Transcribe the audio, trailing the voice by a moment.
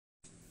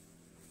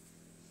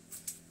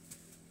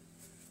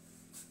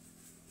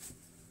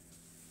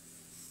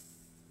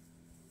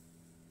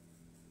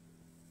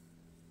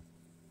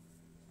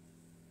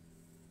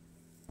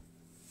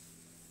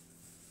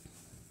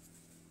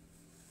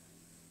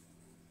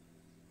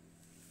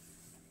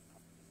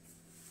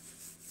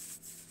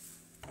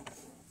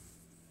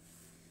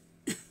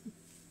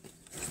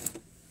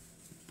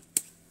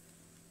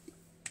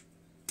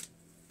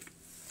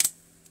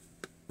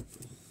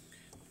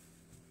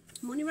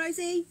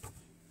Rosie.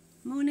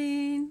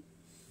 Morning.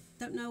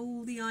 Don't know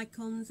all the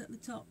icons at the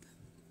top.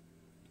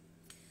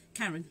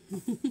 Karen.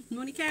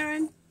 Morning,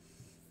 Karen.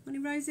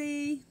 Morning,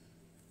 Rosie.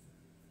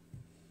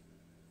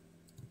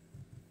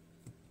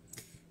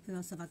 Who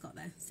else have I got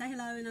there? Say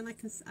hello, and then I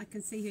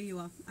can see who you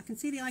are. I can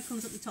see the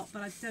icons at the top,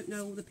 but I don't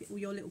know all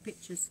your little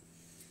pictures.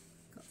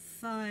 Got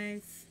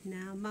 5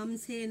 now.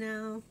 Mum's here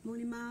now.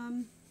 Morning,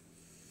 Mum.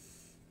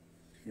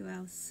 Who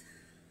else?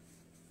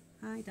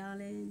 Hi,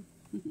 darling.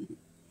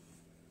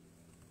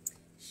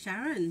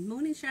 Sharon.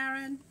 Morning,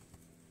 Sharon.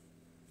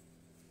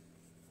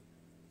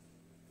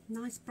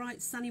 Nice,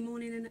 bright, sunny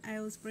morning in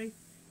Aylesbury.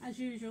 As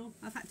usual,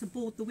 I've had to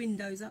board the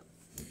windows up.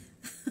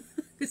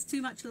 There's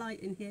too much light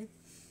in here.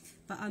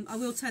 But I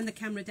will turn the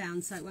camera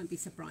down so it won't be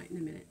so bright in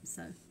a minute.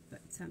 But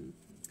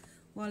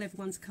while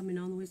everyone's coming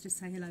on, always just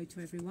say hello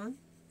to everyone.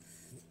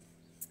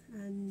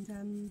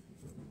 And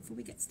before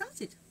we get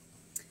started.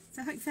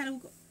 So I hope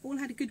you've all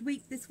had a good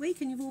week this week,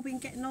 and you've all been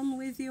getting on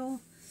with your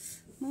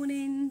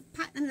morning.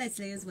 Pat and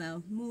Leslie as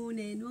well.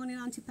 Morning. Morning,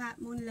 Auntie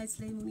Pat. Morning,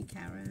 Leslie. Morning,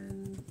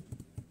 Karen.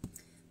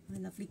 My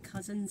lovely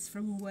cousins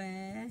from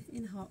Ware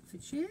in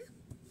Hertfordshire.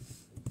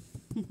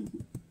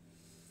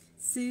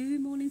 Sue.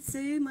 Morning,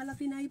 Sue. My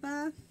lovely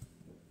neighbour.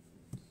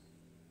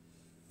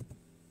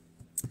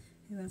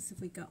 Who else have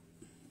we got?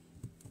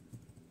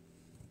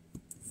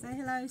 Say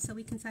hello so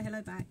we can say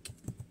hello back.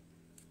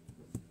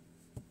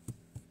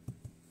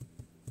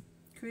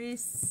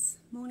 Chris.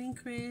 Morning,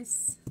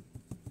 Chris.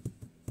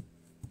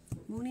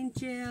 Morning,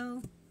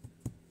 Jill.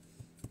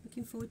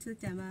 Looking forward to the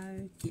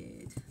demo.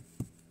 Good.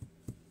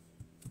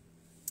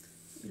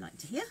 What we like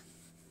to hear.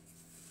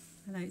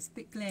 Hello. It's a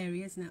bit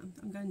glary, isn't it?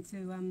 I'm going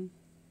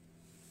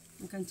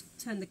to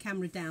turn the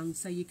camera down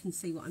so you can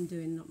see what I'm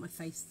doing, not my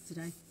face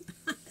today.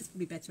 It's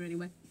probably better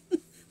anyway.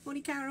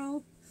 Morning,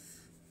 Carol.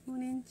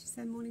 Morning. Just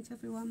say morning to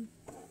everyone.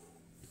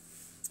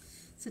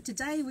 So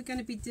today we're going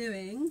to be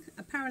doing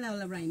a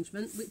parallel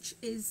arrangement, which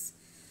is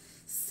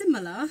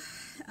similar.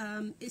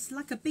 It's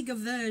like a bigger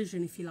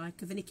version, if you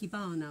like, of an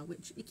ikebana,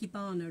 which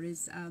ikebana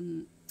is a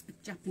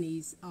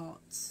Japanese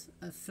art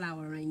of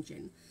flower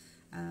arranging,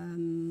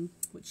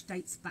 which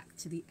dates back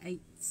to the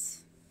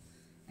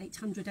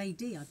 800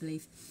 AD, I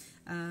believe,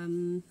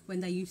 when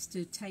they used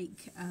to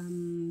take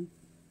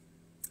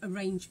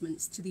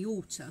arrangements to the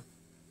altar.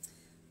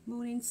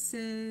 Morning,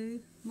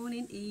 Sue.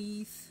 Morning,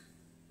 Eve.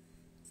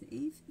 Is it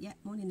Eve? Yeah,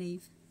 morning,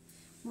 Eve.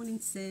 Morning,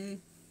 Sue.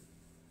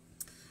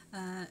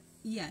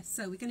 Yeah,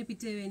 so we're going to be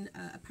doing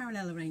a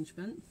parallel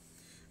arrangement,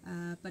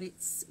 but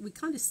we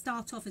kind of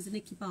start off as an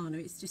ikebana.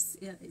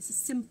 It's a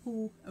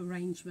simple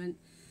arrangement,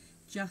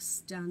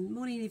 just done.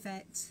 Morning,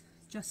 Yvette.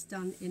 Just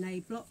done in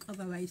a block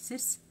of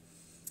Oasis,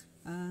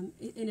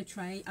 in a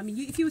tray. I mean,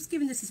 if you was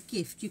given this as a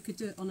gift, you could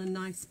do it on a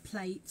nice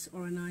plate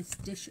or a nice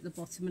dish at the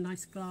bottom. A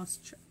nice glass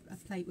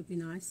plate would be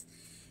nice.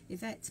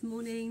 Yvette,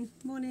 morning.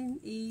 Morning,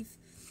 Eve.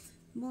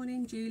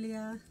 Morning,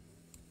 Julia.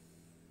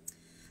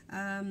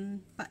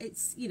 But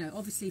it's, you know,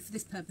 obviously for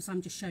this purpose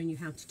I'm just showing you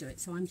how to do it,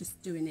 so I'm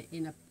just doing it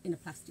in a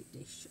plastic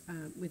dish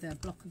with a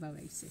block of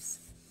Oasis.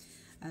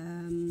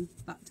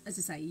 But as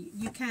I say,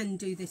 you can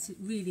do this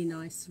really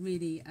nice,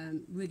 really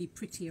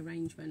pretty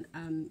arrangement.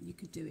 You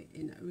could do it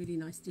in a really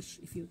nice dish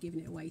if you're giving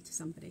it away to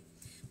somebody.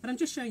 But I'm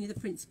just showing you the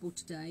principle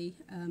today,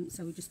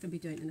 so we're just going to be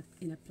doing it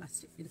in a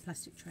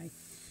plastic tray,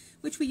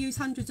 which we use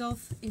hundreds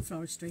of in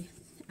floristry,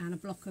 and a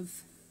block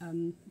of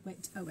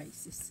wet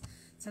Oasis.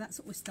 So that's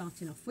what we're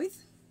starting off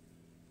with.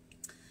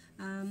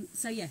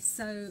 So yes,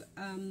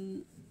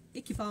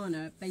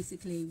 ikebana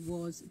basically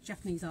was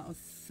Japanese art of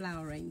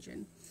flower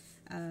arranging,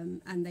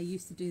 and they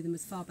used to do them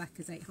as far back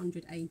as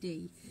 800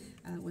 AD,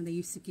 when they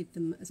used to give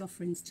them as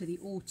offerings to the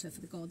altar for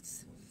the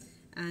gods.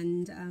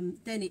 And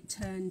then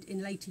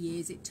in later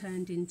years it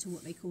turned into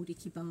what they called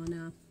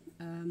ikebana,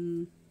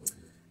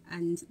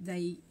 and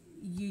they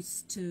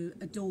used to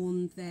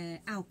adorn their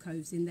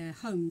alcoves in their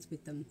homes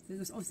with them. It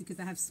was obviously because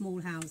they have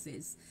small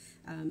houses,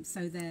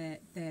 so they're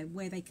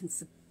where they can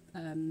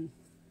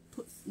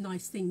put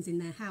nice things in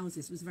their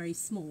houses was very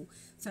small,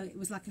 so it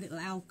was like a little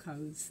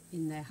alcove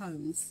in their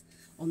homes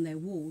on their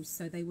walls,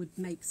 so they would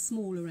make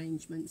small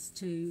arrangements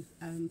to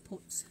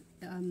put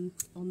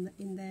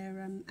in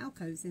their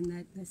alcoves in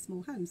their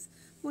small homes.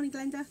 Morning,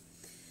 Glenda.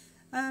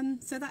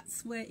 So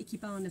that's where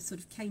ikebana sort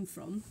of came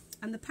from,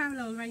 and the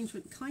parallel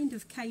arrangement kind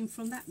of came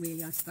from that,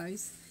 really, I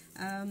suppose.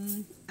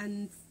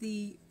 And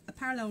a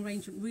parallel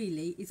arrangement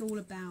really is all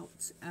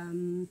about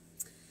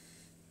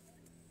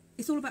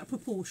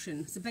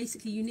proportion. So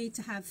basically you need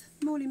to have,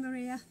 morning,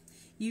 Maria,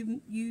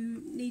 you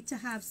need to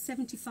have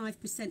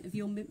 75% of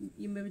your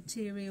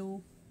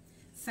material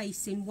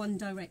facing one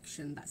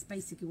direction. That's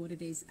basically what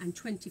it is, and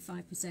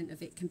 25%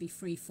 of it can be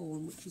free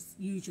form, which is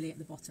usually at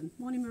the bottom.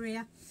 Morning,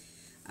 Maria.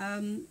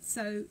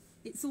 So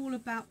it's all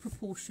about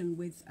proportion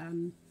with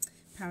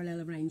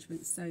parallel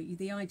arrangements. So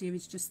the idea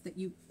is just that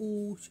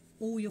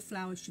all your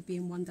flowers should be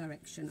in one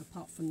direction,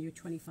 apart from your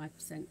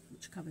 25%,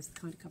 which kind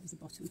of covers the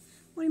bottom.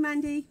 Morning,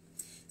 Mandy.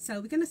 So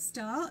we're going to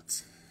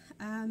start,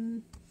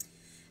 and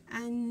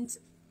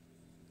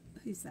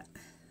who's that?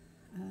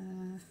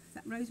 Is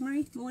that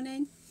Rosemary?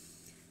 Morning.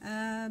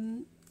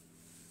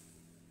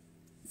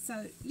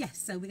 So yes,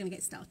 so we're going to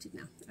get started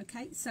now.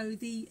 Okay, so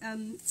the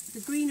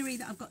greenery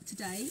that I've got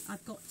today,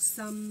 I've got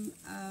some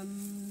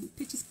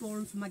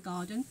Pittosporum from my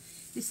garden.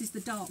 This is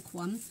the dark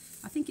one.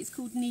 I think it's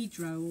called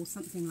Negro or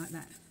something like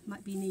that.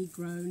 Might be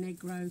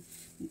Negro,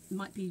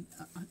 might be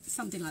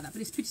something like that.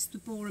 But it's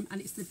Pittosporum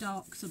and it's the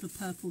dark sort of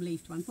purple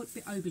leafed one. Put a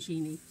bit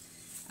aubergine.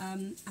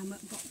 And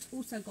I've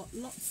also got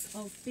lots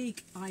of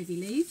big ivy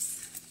leaves.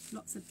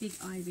 Lots of big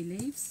ivy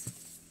leaves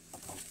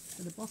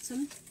for the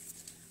bottom.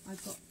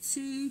 I've got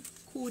 2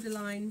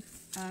 cordyline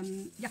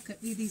yucca,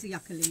 these are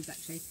yucca leaves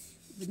actually,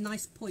 with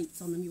nice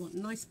points on them. You want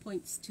nice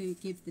points to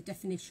give the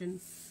definition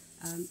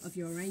of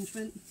your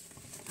arrangement.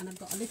 And I've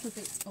got a little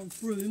bit of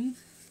broom,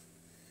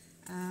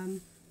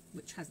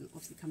 which hasn't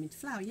obviously come into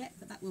flower yet,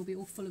 but that will be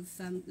all full of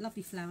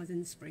lovely flowers in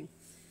the spring.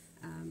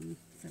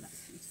 So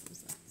that's useful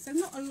as well. So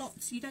not a lot,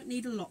 you don't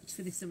need a lot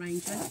for this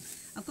arrangement.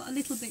 I've got a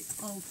little bit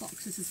of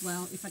boxes as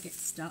well if I get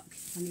stuck,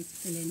 if I need to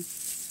fill in.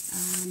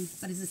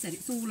 But as I said,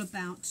 it's all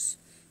about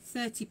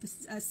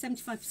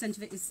 75%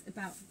 of it is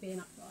about being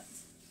upright.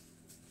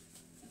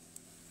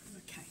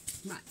 Okay,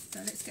 right, so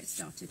let's get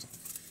started.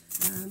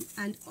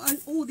 And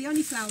all the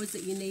only flowers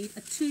that you need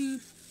are 2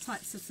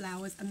 types of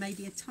flowers and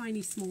maybe a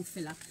tiny small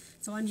filler.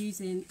 So I'm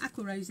using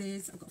aqua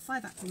roses. I've got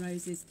 5 aqua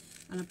roses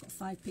and I've got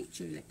 5 pink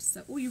tulips.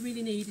 So all you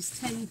really need is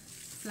 10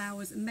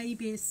 flowers and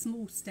maybe a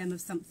small stem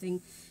of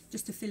something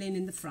just to fill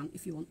in the front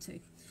if you want to.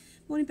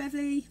 Morning,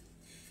 Beverly.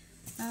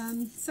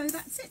 So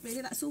that's it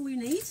really, that's all we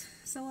need.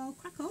 So I'll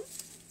crack on.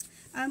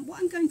 What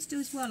I'm going to do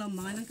as well on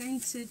mine, I'm going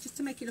to, just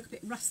to make it look a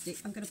bit rustic,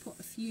 I'm going to put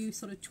a few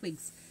sort of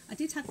twigs. I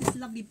did have this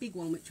lovely big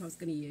one which I was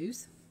going to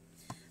use,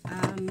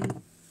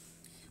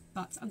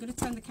 but I'm going to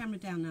turn the camera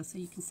down now so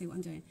you can see what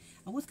I'm doing.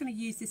 I was going to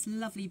use this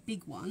lovely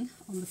big one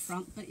on the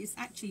front, but it's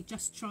actually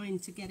just trying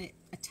to get it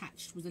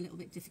attached was a little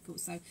bit difficult,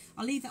 so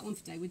I'll leave that one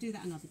for today. We'll do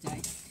that another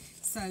day.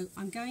 So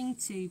I'm going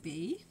to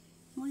be,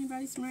 morning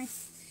Rosemary,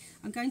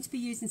 I'm going to be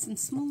using some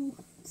small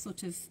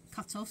sort of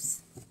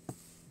cut-offs.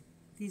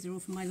 These are all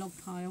from my log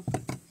pile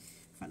in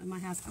front of my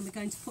house, and we're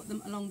going to put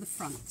them along the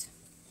front.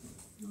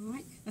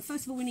 Alright, but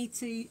first of all we need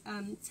to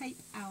tape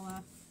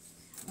our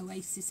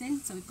oasis in.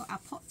 So we've got our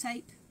pot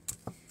tape,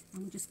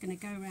 and we're just going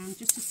to go around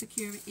just to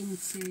secure it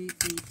into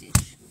the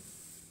dish.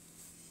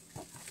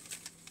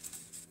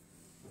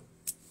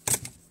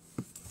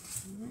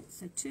 Alright,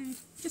 so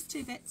just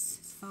 2 bits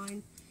is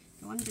fine.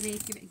 Go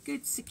underneath, give it a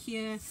good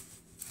secure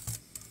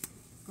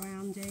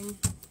grounding.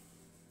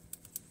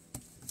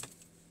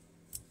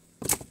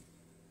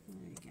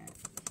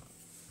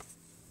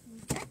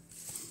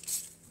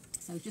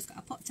 So we've just got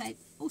our pot tape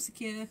all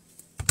secure,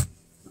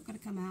 not going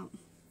to come out.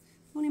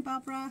 Morning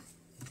Barbara.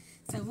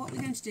 So what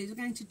we're going to do is we're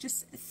going to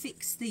just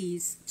fix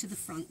these to the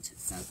front.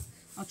 So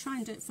I'll try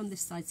and do it from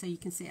this side so you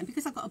can see it. And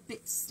because I've got a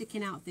bit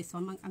sticking out of this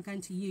one, I'm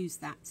going to use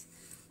that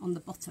on the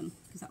bottom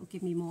because that will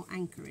give me more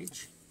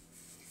anchorage.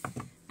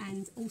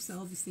 And also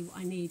obviously what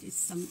I need is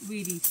some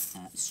really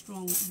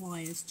strong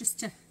wires just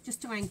to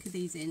anchor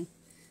these in.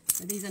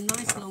 So these are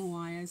nice long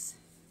wires,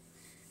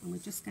 and we're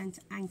just going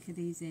to anchor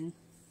these in,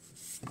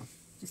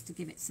 just to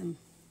give it some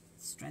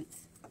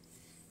strength,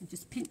 and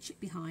just pinch it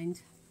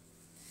behind.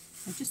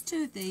 So just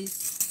 2 of these,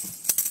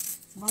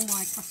 so 1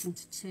 wire cut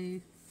into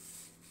 2,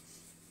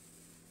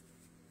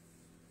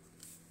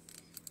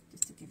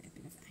 just to give it a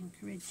bit of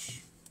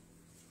anchorage.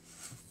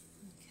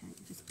 Okay,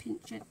 just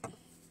pinch it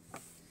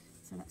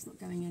so that's not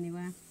going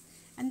anywhere,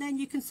 and then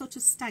you can sort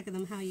of stagger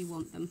them how you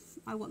want them.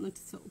 I want them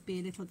to sort of be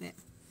a little bit,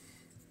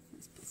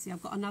 see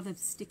I've got another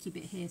sticky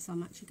bit here, so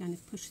I'm actually going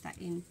to push that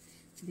in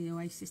to the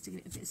oasis to give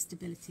it a bit of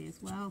stability as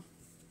well.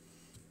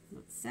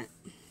 That's it.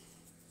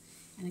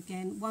 And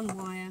again, 1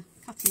 wire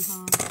cut in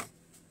half.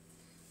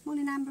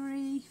 Morning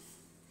Ambery.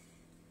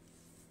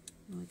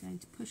 And we're going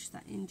to push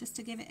that in just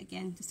to give it a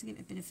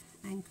bit of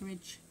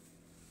anchorage.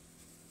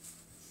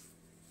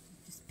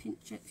 Just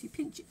pinch it. If you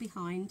pinch it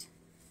behind,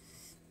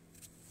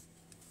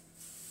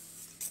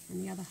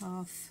 and the other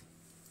half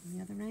on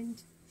the other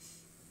end.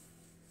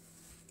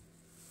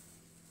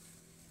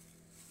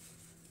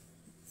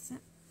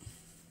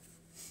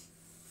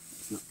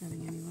 Not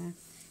going anywhere.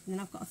 And then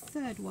I've got a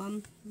 3rd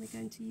one, and we're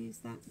going to use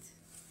that.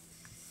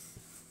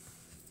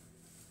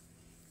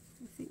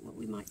 I think what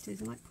we might do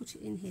is I might put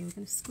it in here. We're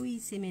going to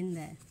squeeze him in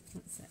there.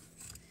 That's it.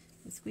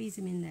 We'll squeeze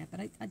him in there,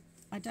 but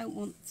I don't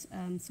want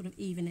sort of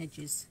even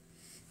edges.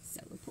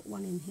 So we'll put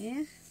one in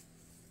here.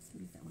 Let's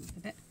move that one up a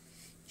bit.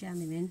 Jam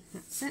him in.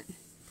 That's it.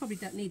 Probably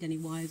don't need any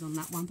wires on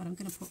that one, but I'm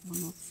going to put one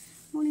more.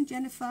 Morning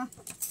Jennifer.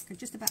 I can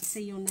just about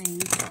see your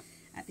name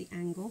at the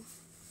angle.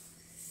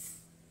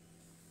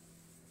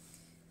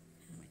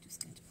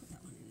 Going to put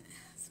that one in there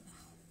as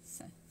well.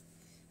 So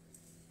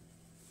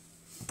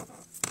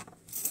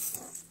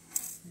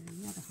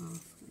the other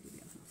half, where did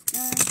the other half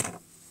go?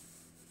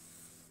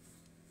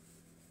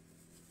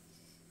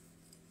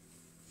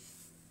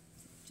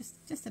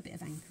 Just a bit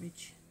of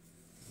anchorage.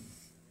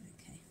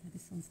 Okay, well,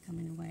 this one's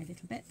coming away a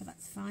little bit, but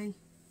that's fine.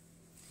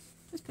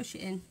 Just push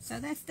it in. So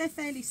they're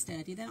fairly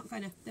sturdy. They're not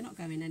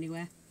going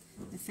anywhere.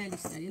 They're fairly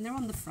sturdy, and they're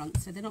on the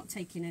front, so they're not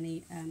taking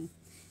any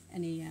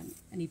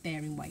any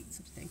bearing weight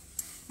sort of thing.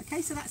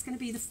 Okay, so that's going to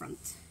be the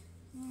front.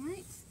 All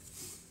right.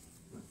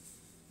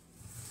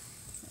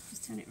 So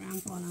just turn it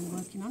around while I'm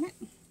working on it.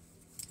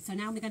 So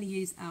now we're going to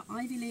use our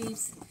ivy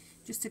leaves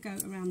just to go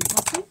around the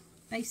bottom.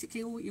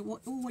 Basically, all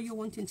you're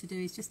wanting to do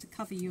is just to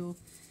cover your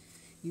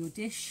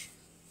dish.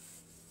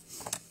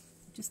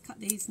 Just cut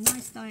these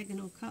nice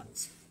diagonal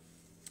cuts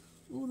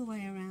all the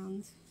way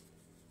around.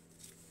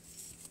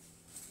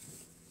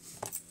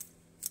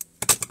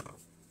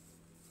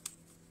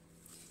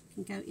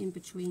 You can go in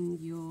between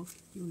your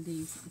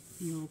leaves,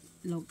 your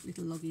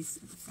little loggies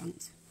at the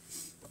front.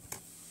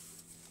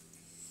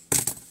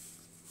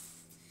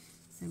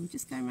 So we're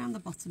just going around the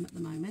bottom at the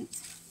moment.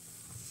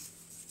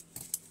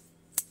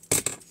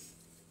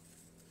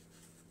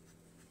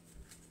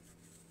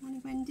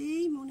 Morning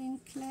Wendy,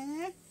 morning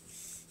Claire.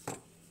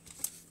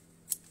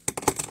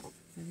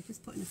 So we're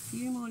just putting a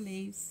few more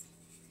leaves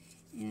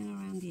in and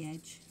around the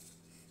edge.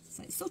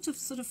 So it's sort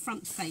of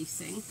front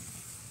facing.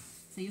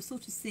 So you're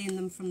sort of seeing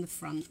them from the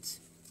front.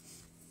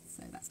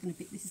 So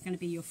this is going to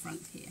be your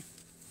front here.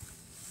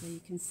 So you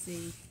can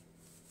see.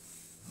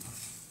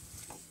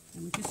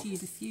 And we'll just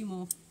use a few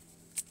more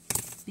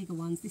bigger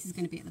ones. This is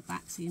going to be at the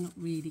back, so you're not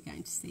really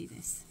going to see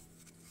this.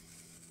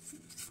 So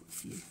just put a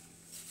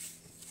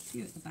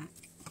few at the back.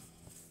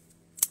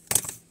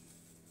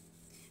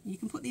 And you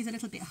can put these a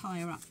little bit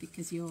higher up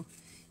because you're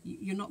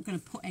not going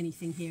to put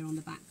anything here on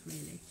the back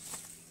really.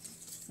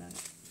 So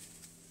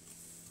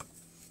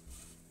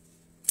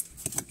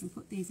you can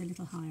put these a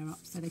little higher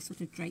up so they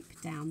sort of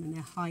drape down and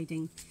they're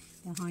hiding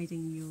your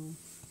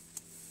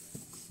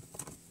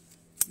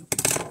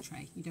plastic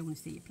tray. You don't want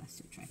to see your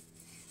plastic tray.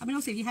 I mean,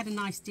 also if you had a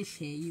nice dish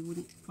here,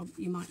 you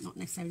might not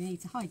necessarily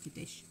need to hide your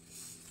dish.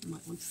 You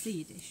might want to see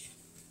your dish.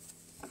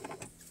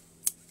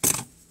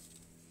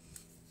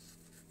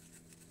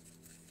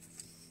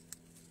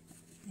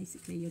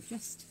 Basically, you're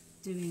just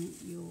doing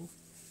your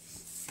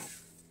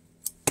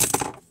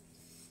one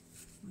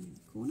in the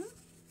corner.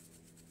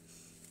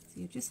 So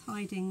you're just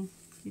hiding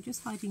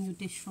your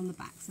dish from the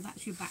back. So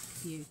that's your back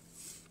view.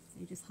 So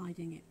you're just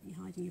hiding it. You're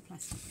hiding your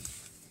plastic dish.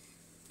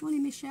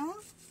 Morning,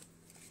 Michelle.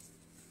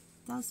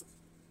 Does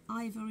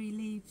ivy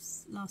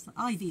leaves last?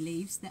 Ivy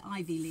leaves. They're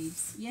ivy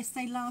leaves. Yes,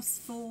 they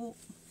last for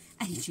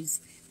ages.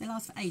 They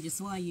last for ages.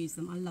 So I use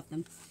them. I love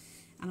them,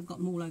 and I've got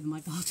them all over my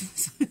garden.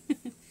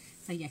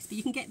 So yes, but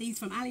you can get these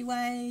from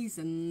alleyways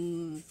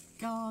and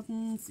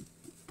gardens,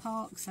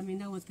 parks. I mean,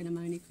 no one's going to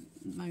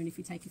moan if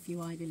you take a few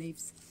ivy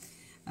leaves.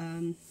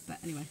 But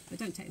anyway, but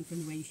don't take them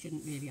from where you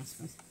shouldn't really, I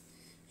suppose.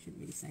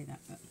 Shouldn't really say that,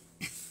 but,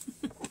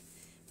 but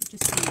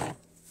just be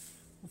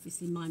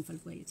obviously mindful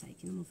of where you're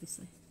taking them,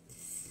 obviously.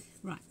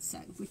 Right, so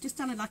we've just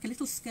done like a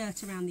little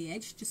skirt around the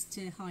edge just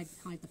to hide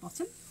the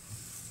bottom.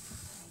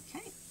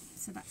 Okay,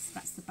 so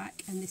that's the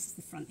back, and this is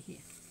the front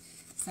here.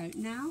 So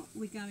now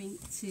we're going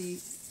to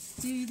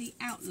do the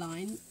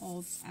outline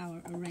of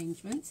our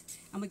arrangement,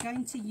 and we're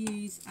going to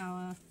use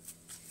our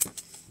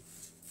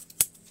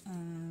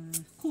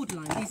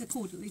cordyline. These are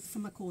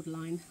from my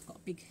cordyline. I've got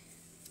a big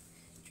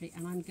tree,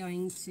 and I'm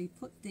going to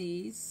put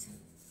these.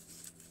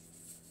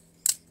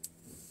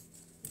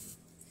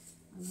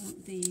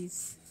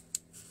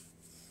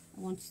 I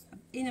want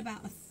in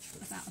about a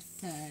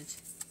third.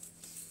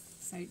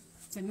 So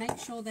make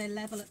sure they're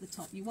level at the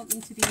top. You want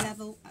them to be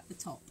level at the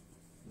top.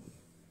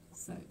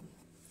 So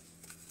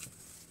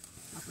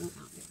I'll bring it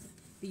out a bit there.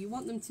 But you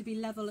want them to be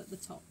level at the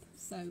top.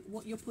 So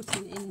what you're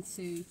putting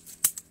into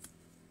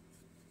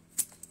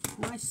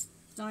nice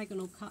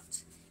diagonal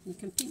cut, you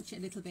can pinch it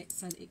a little bit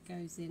so that it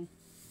goes in.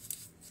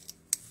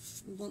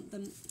 We want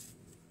them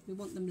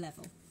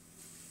level.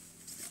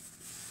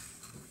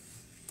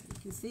 You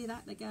can see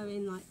that they go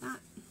in like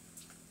that,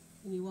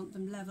 and you want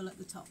them level at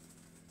the top.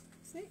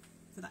 See?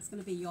 So that's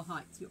going to be your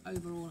height, your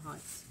overall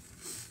height.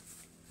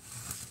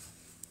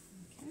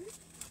 Okay.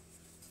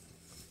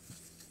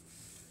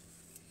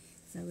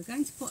 So we're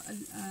going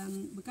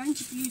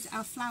to use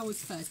our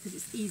flowers first because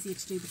it's easier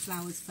to do the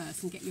flowers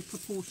first and get your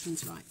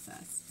proportions right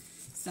first.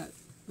 So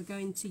we're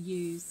going to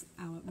use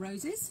our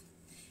roses,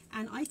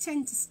 and I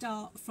tend to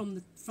start from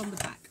the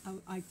back.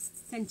 I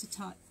tend to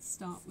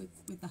start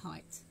with the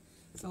height.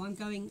 So I'm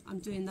doing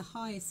the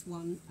highest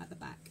one at the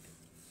back.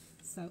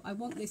 So I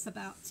want this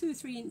about 2 or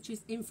 3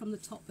 inches in from the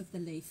top of the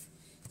leaf.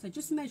 So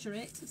just measure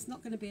it. It's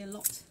not going to be a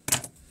lot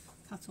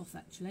cut off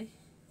actually.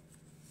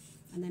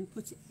 And then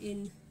put it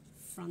in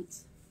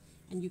front.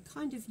 And you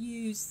kind of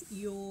use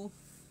your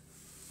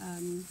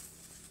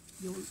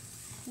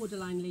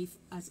cordyline leaf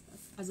as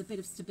a bit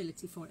of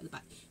stability for it at the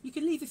back. You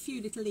can leave a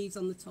few little leaves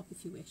on the top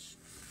if you wish.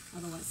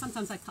 Otherwise,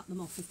 sometimes I cut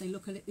them off if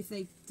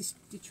they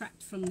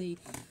detract from the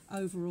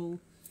overall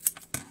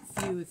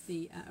view of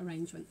the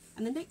arrangement.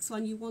 And the next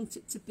one, you want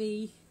it to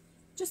be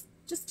just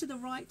to the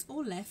right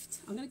or left.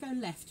 I'm going to go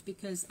left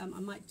because I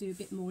might do a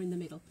bit more in the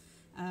middle.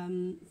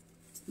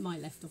 My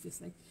left,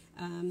 obviously.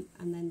 And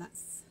then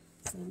that's,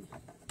 so you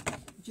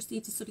just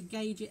need to sort of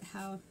gauge it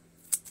how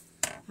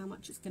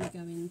much it's going to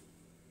go in.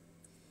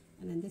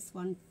 And then this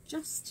one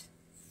just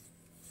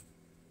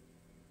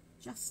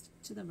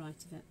to the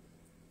right of it.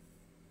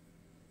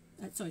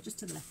 sorry, just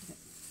to the left of it.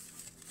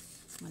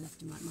 My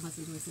left and right. My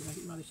husband always says I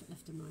think rubbish at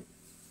left and right.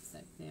 So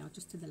they are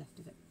just to the left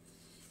of it.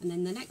 And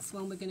then the next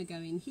one we're going to go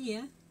in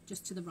here,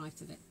 just to the right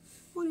of it.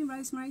 Morning,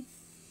 Rosemary.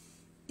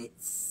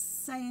 It's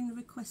saying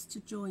request to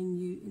join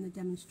you in the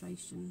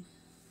demonstration.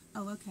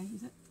 Oh, okay,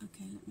 is it?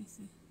 Okay, let me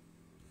see.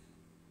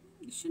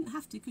 You shouldn't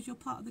have to because you're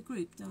part of the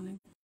group, darling.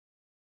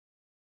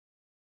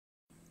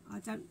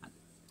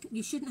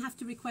 You shouldn't have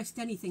to request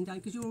anything,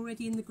 darling, because you're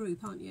already in the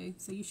group, aren't you?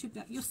 So you should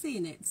be, you're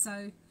seeing it,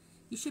 so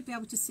you should be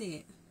able to see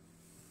it.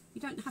 You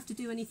don't have to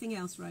do anything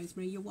else,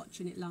 Rosemary. You're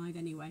watching it live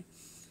anyway.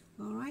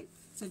 All right,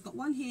 so we've got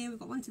one here, we've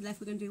got one to the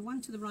left. We're going to do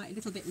one to the right a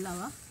little bit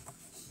lower.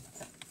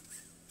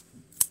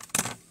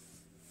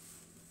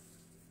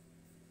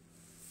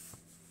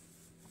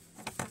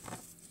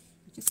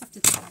 You just have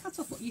to cut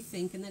off what you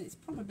think, and then it's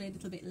probably a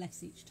little bit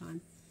less each time.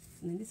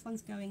 And then this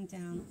one's going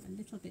down a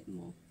little bit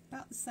more,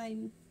 about the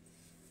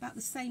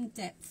same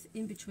depth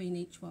in between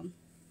each one.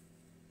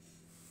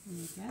 There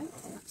you go,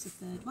 so that's the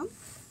third one.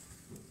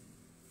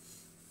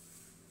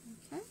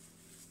 Okay.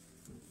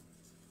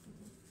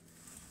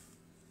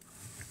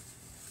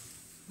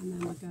 And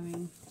then we're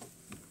going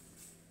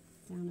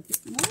down a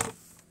bit more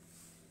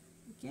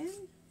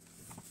again.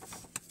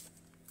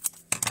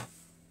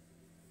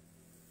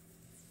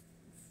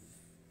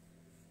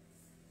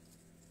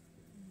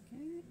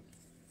 Okay.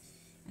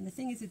 And the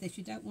thing is with this,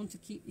 you don't want to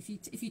keep, if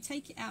you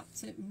take it out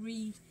to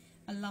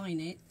realign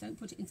it, don't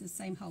put it into the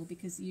same hole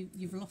because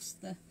you've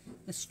lost the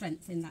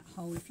strength in that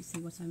hole, if you see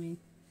what I mean.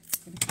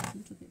 I'm going to cut a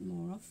little bit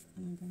more off,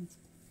 and I'm going to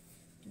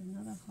do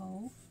another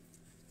hole.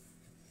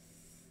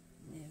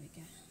 There we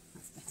go.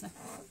 That's better.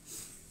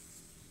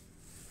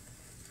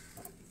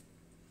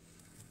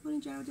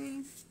 Morning,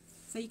 Geraldine.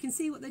 So you can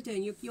see what they're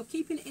doing. You're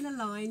keeping it in a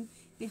line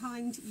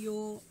behind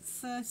your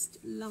first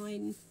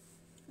line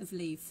of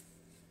leaf.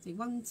 So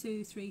 1,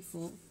 2, 3,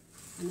 4,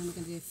 and then we're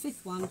going to do a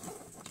fifth one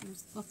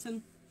towards the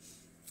bottom.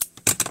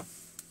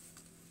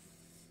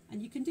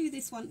 And you can do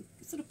this one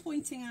sort of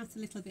pointing out a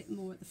little bit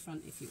more at the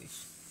front if you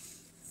wish.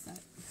 So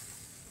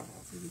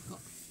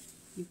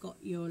you've got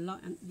your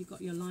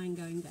line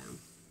going down.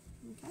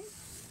 Okay.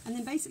 And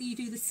then basically you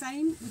do the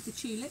same with the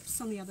tulips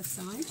on the other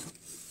side.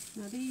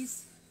 Now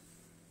these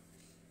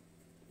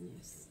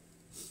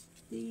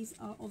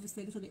are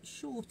obviously a little bit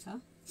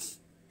shorter,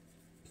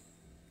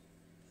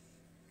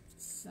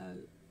 so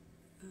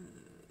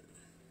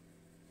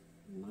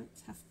you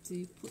might have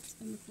to put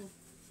a little.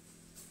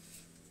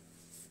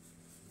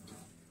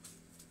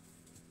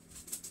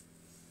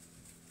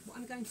 What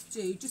I'm going to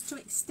do, just to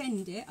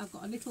extend it, I've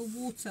got a little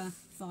water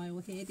vial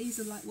here. These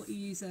are like what you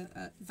use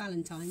at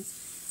Valentine's.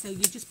 So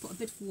you just put a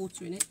bit of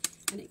water in it,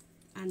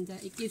 and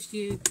it gives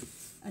you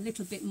a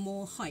little bit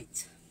more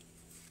height.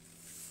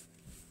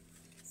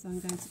 So I'm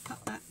going to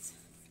cut that,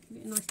 give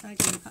it a nice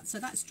diagonal cut. So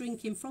that's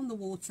drinking from the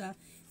water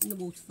in the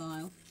water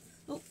vial.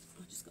 Oh,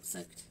 I just got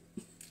soaked.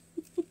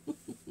 I'm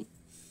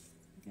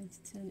going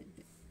to turn it a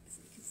bit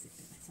so you can see it a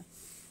bit better.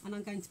 And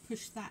I'm going to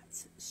push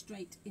that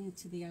straight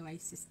into the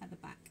oasis at the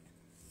back.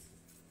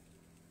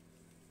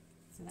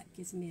 So that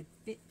gives me a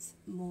bit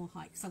more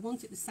height, because I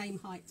want it the same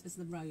height as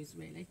the rose,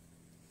 really.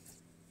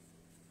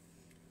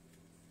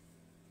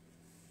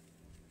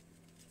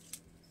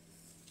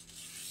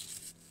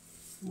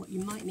 And what you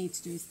might need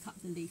to do is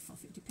cut the leaf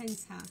off. It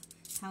depends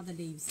how the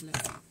leaves look.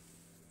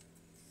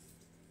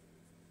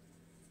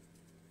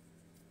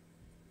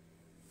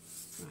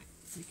 Right,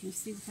 so you can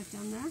see what I've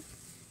done there.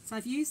 So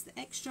I've used the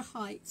extra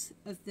height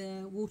of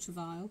the water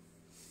vial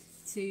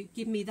to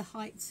give me the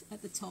height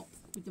at the top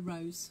with the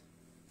rose.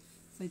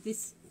 So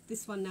this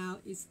one now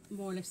is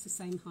more or less the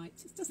same height.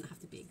 It doesn't have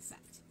to be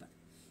exact, but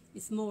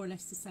it's more or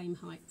less the same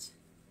height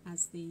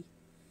as the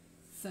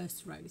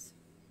first rose.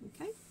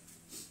 Okay.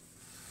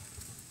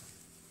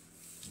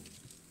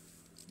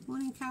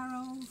 Morning,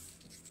 Caroline.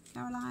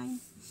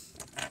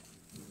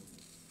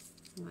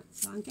 Right,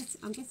 so I'm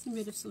getting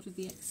rid of sort of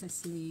the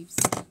excess leaves.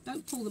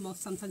 Don't pull them off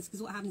sometimes,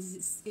 because what happens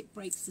is it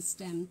breaks the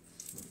stem.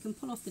 You can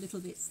pull off the little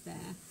bits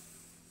there.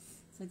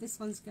 So this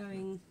one's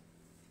going.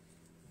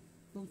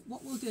 Well,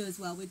 what we'll do as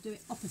well, we'll do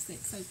it opposite.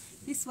 So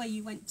this way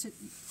you went to,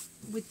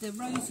 with the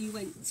rose you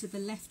went to the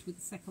left with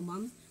the second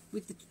one.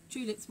 With the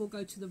tulips we'll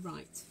go to the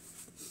right.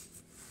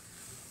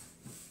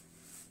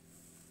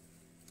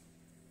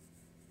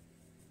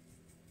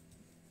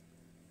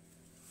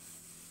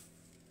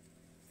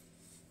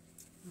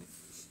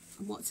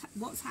 And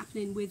what's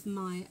happening with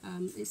my,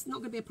 it's not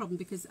going to be a problem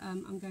because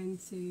I'm going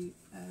to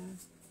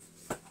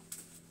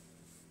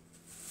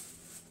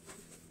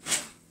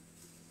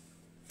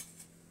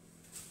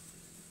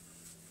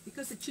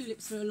because the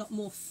tulips are a lot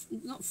more,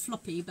 not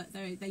floppy, but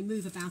they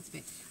move about a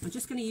bit. I'm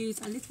just going to use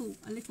a little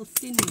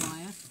thin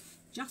wire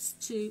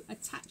just to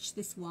attach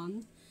this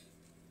one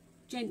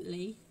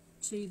gently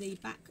to the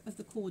back of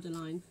the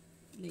cordyline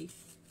leaf,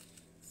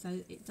 so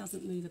it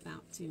doesn't move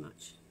about too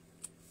much.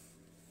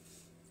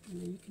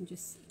 And then you can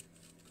just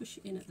push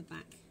it in at the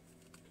back,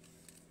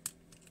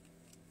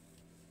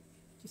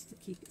 just to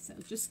keep it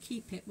settled. Just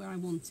keep it where I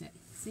want it.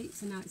 See,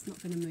 so now it's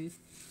not going to move.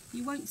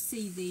 You won't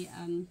see the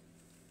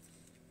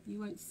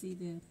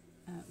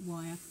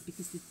wire,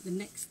 because the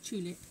next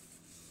tulip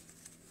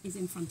is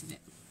in front of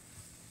it.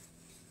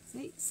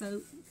 See,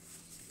 so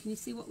can you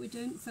see what we're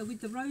doing? So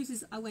with the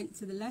roses I went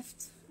to the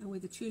left, and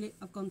with the tulip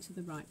I've gone to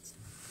the right.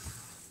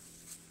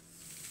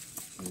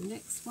 So the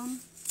next one,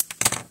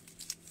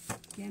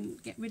 again,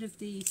 get rid of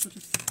the sort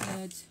of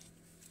third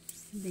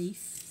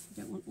leaf.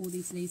 You don't want all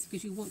these leaves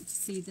because you want to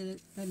see the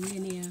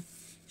linear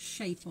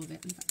shape of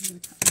it. In fact, I'm going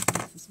to cut this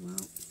off as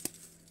well.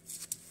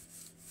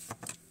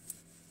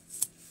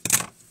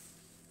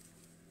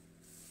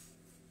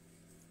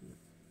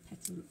 The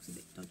petal looks a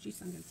bit dodgy,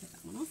 so I'm going to take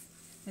that one off.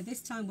 So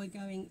this time we're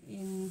going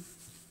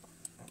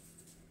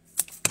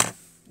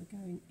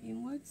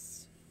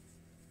inwards.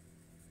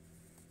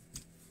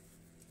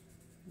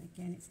 And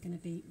again, it's going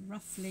to be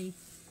roughly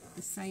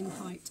the same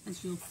height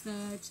as your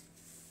third.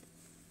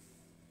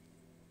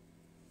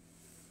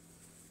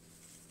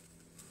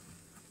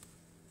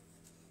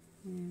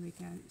 There we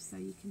go. So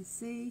you can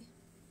see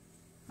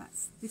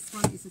this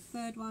one is the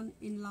third one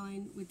in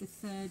line with the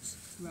third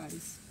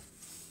rose.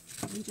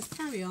 And just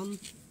carry on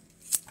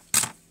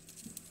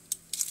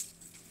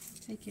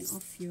taking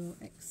off your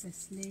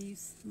excess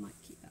leaves. I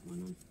might keep that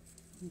one on.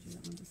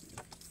 That one doesn't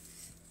look.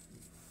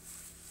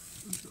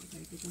 That's not a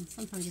very good one.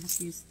 Sometimes you have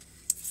to use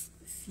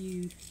a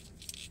few.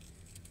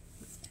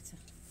 That's better.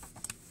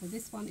 So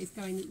this one is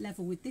going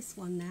level with this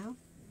one now.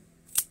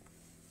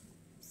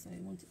 So I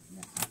want it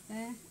to up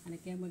there, and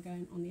again we're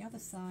going on the other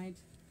side.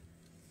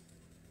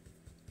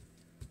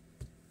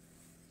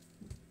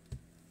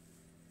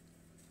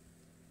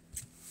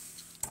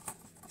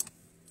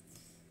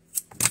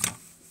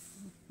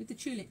 With the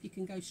tulip you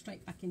can go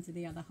straight back into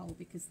the other hole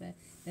because they're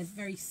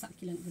very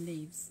succulent, the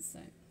leaves. So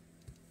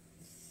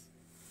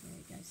there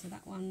you go. So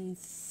that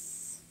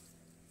one's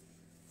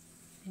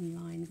in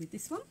line with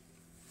this one.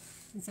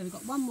 And so we've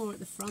got one more at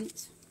the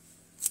front.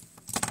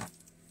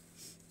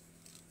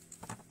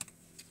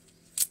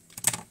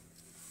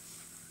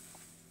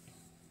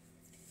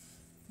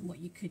 And what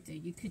you could do,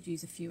 you could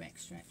use a few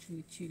extra actually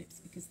with tulips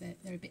because they're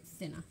a bit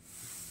thinner.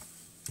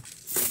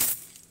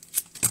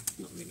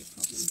 Not really a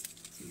problem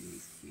to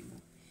use a few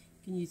more.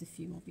 You can use a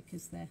few more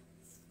because they're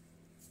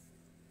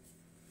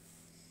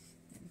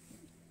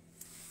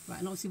right.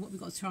 And obviously what we've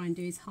got to try and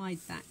do is hide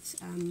that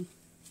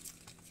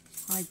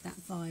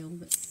vial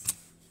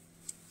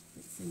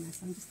that's in there.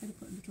 So I'm just going to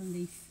put a little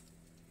leaf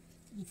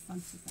in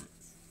front of that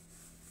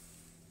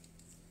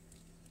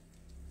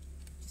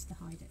just to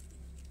hide it.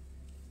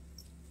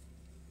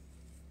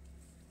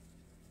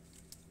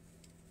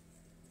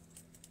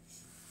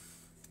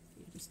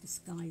 You're just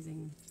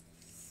disguising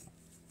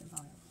the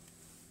vial.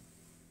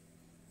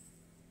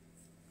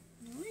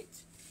 Alright,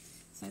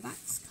 so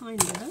that's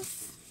kind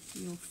of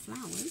your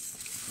flowers.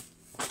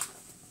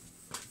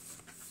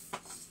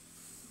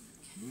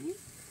 Okay,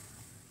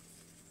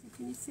 so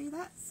can you see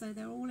that? So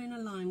they're all in a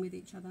line with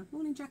each other.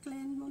 Morning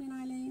Jacqueline, morning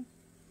Eileen.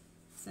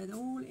 So they're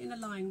all in a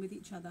line with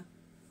each other.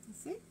 You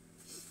see?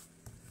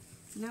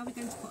 So now we're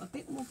going to put a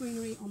bit more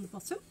greenery on the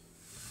bottom.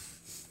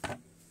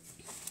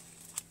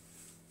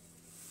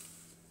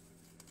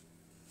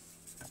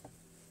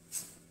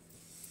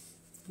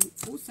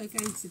 I'm also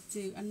going to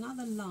do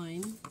another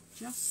line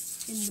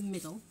just in the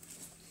middle.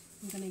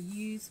 I'm going to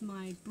use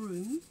my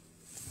broom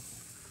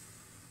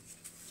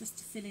just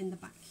to fill in the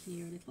back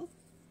here a little.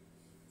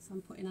 So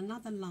I'm putting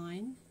another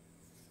line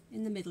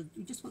in the middle.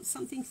 You just want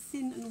something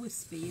thin and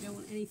wispy. You don't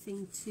want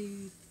anything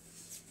too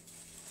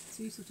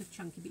sort of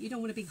chunky, but you don't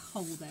want a big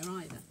hole there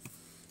either.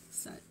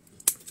 So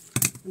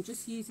I'm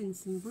just using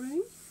some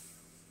broom.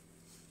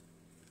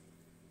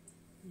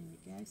 There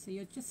we go. So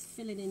you're just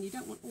filling in. You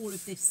don't want all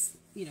of this,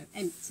 you know,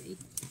 empty.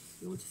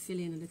 You want to fill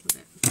in a little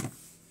bit.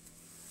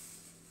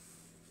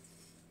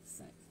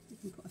 So you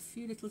can put a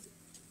few little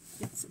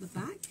bits at the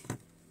back.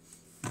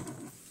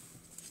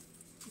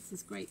 This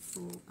is great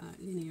for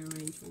linear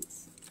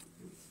arrangements.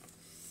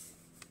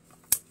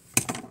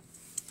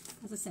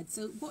 As I said,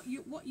 so what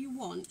you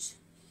want,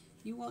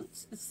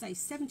 let's say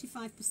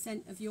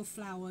 75% of your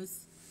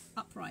flowers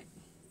upright,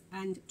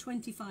 and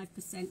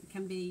 25%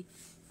 can be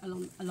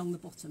along the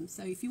bottom.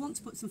 So if you want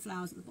to put some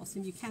flowers at the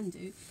bottom, you can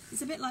do.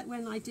 It's a bit like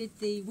when I did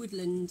the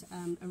woodland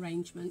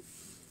arrangement.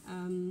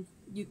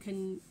 You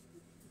can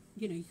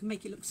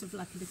make it look sort of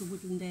like a little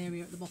woodland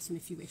area at the bottom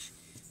if you wish.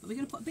 But we're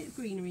going to put a bit of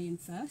greenery in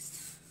first.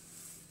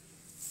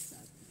 So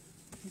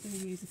I'm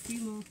going to use a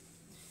few more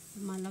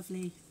of my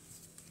lovely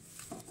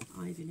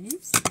ivy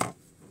leaves.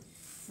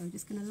 So I'm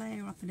just going to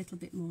layer up a little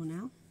bit more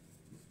now.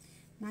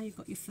 Now you've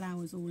got your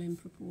flowers all in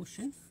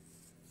proportion.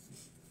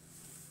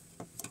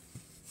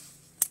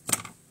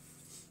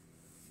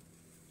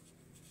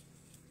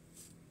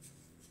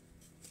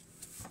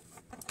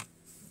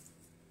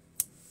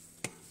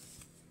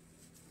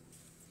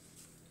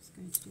 Just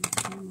going to do a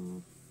few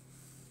more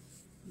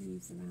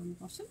leaves around the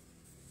bottom.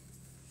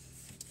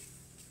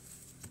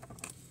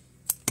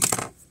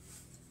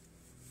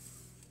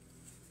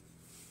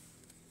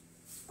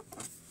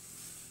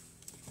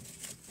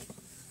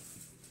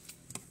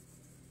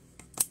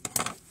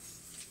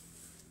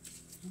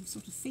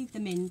 Sort of feed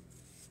them in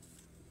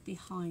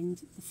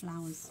behind the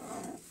flowers.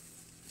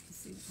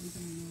 I'm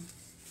doing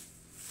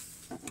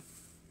now.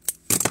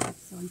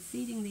 So I'm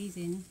feeding these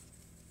in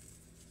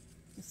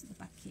just at the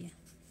back here,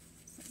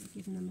 so we're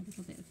giving them a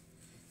little bit of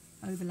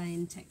overlay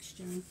and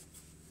texture. And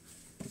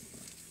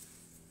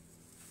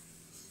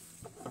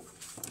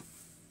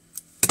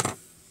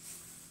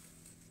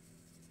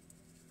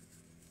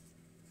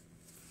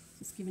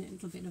just giving it a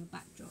little bit of a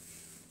backdrop.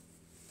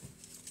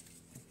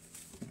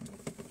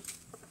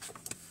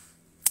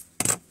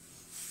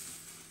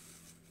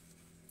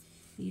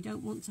 You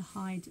don't want to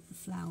hide the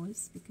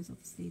flowers because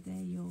obviously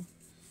they're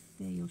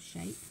your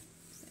shape.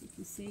 So you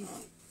can see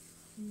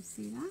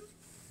that.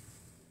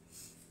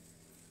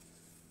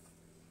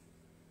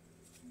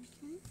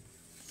 Okay.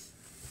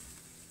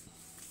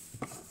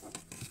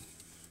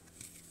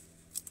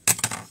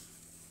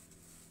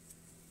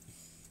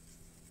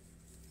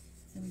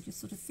 So we're just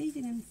sort of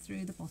feeding them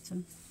through the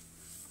bottom.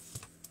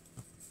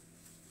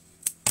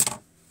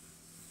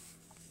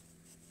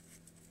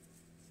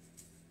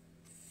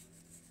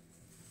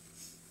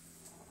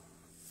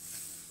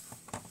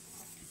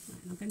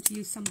 I'm going to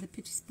use some of the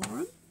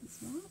Pittosporum as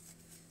well,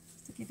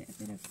 just to give it a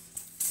bit of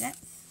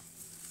depth.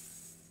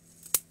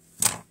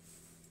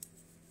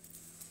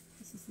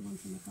 This is the one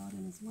from the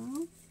garden as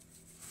well.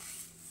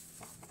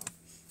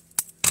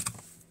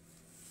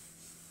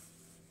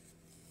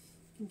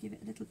 You can give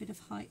it a little bit of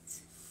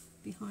height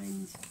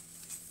behind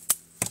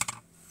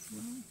as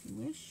well if you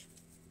wish.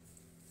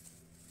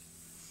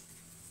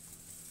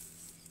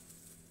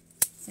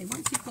 So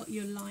once you've got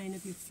your line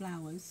of your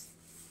flowers,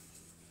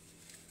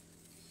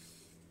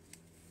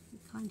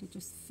 kind of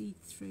just feed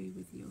through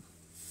with your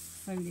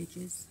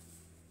foliages.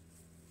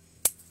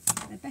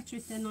 They're better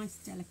if they're nice,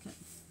 delicate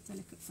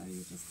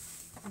foliages.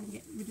 I'm going to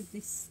get rid of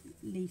this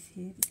leaf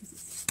here because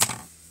it's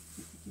not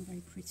looking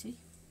very pretty.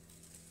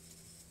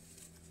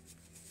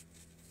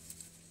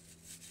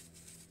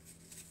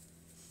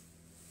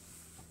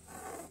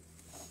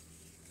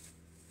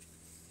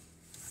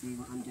 See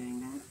what I'm doing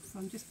there? So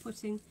I'm just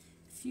putting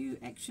a few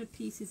extra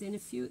pieces in, a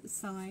few at the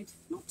side.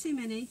 Not too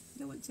many,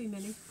 don't want too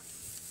many.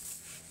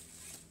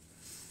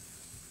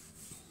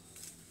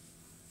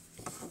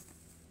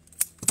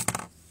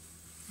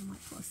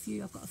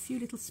 I've got a few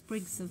little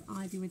sprigs of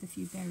ivy with a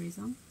few berries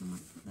on. I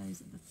might put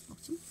those at the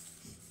bottom.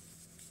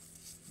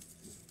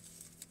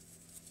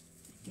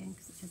 Again,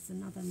 because it adds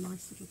another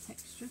nice little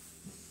texture.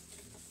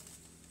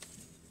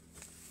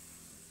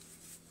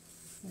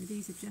 So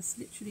these are just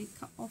literally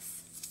cut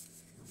off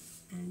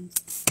and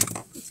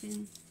put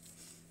in.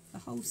 The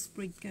whole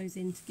sprig goes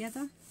in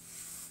together. I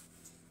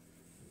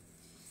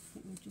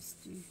think we'll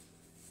just do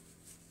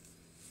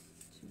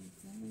 2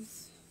 of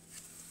those.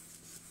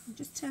 And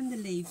just turn the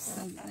leaves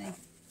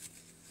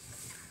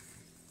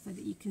so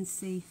that you can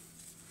see.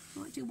 I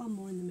might do one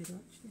more in the middle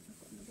actually if I've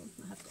got another one.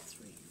 I have got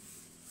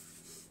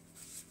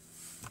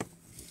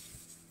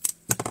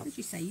 3. As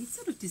you say, you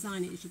sort of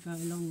design it as you go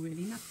along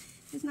really. No,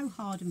 there's no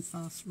hard and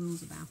fast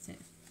rules about it.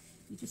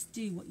 You just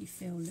do what you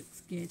feel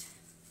looks good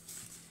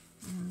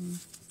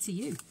to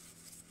you.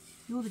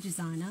 You're the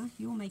designer,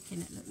 you're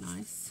making it look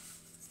nice.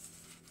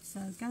 So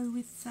go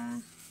with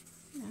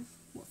you know,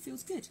 what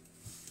feels good.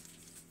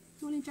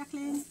 Morning,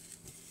 Jacqueline.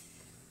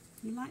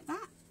 You like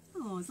that?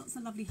 Oh, there's lots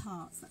of lovely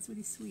hearts. That's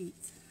really sweet.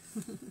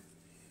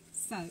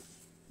 So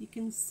you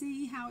can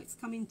see how it's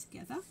coming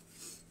together.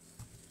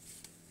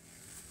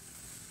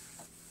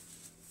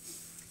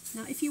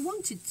 Now, if you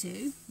wanted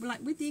to,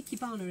 like with the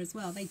Ikebana as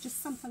well, they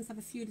just sometimes have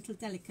a few little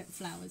delicate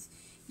flowers.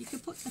 You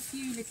could put a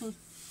few little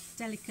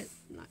delicate,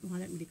 well, I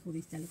don't really call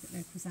these delicate,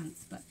 they're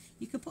chrysanthemums, but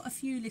you could put a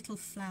few little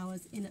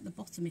flowers in at the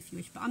bottom if you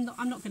wish. But I'm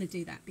not going to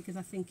do that because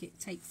I think it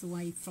takes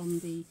away from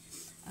the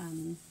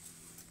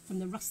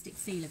rustic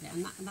feel of it,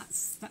 and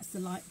that's the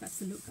look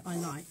that I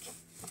like.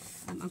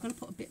 I'm going to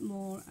put a bit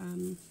more.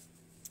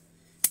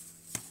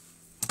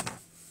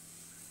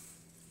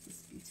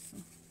 It's beautiful.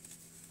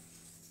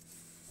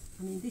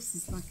 I mean, this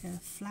is like a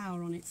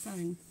flower on its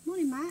own.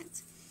 Morning,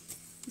 Matt.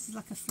 This is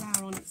like a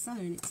flower on its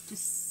own. It's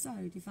just so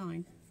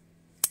divine.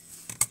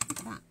 Look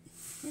at that.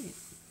 Brilliant.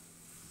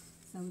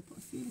 So we'll put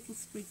a few little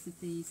sprigs of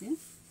these in.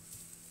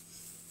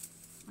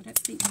 I don't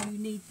think you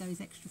need those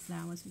extra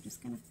flowers. We're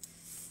just going to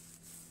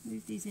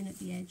move these in at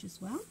the edge as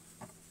well.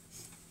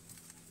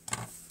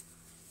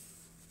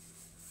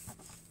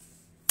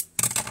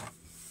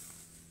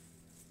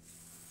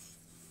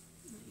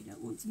 You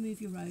don't want to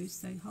move your rose,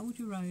 so hold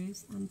your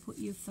rose and put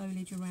your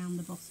foliage around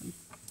the bottom.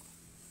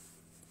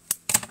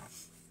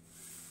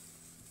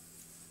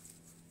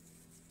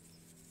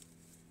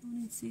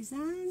 Morning,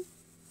 Suzanne.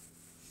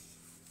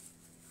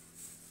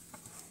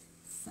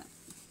 So,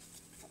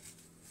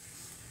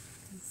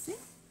 that's it.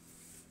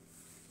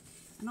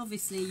 And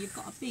obviously you've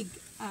got a big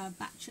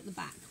batch at the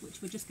back,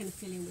 which we're just going to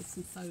fill in with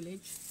some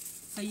foliage.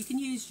 So you can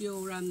use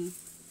your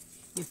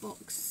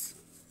boxes.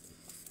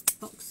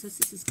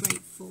 This is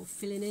great for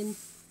filling in,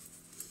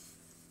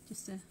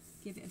 just to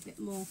give it a bit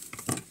more.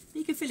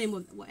 You can fill in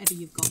with whatever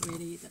you've got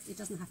really. It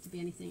doesn't have to be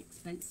anything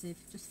expensive.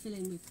 Just fill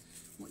in with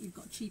what you've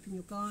got cheap in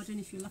your garden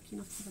if you're lucky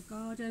enough to have a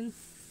garden.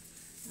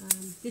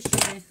 This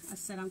year, as I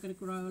said, I'm going to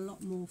grow a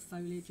lot more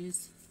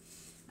foliages.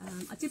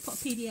 I did put a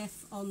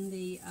PDF on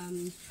the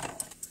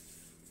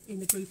in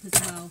the group as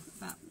well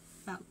about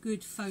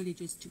good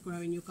foliages to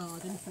grow in your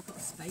garden if you've got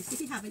space. If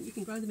you haven't, you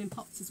can grow them in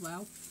pots as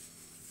well.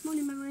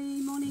 Morning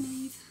Marie, morning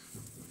Eve.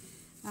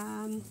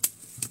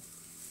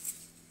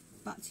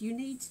 But you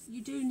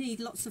do need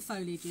lots of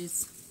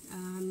foliages,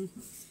 and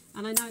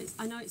I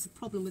know it's a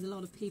problem with a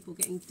lot of people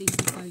getting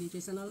decent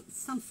foliages, and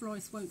some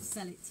florists won't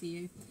sell it to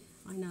you.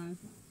 I know,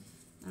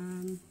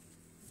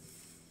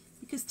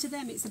 because to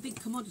them it's a big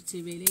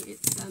commodity really.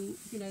 It's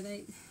you know,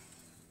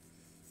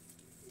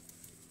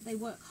 they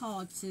work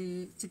hard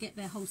to get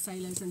their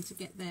wholesalers and to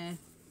get their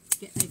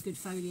good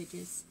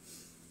foliages,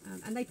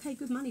 and they pay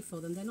good money for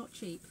them. They're not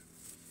cheap.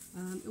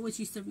 It always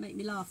used to make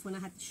me laugh when I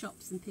had the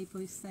shops and people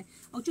used to say,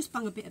 "Oh, just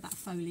bung a bit of that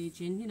foliage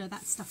in, you know,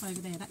 that stuff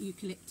over there, that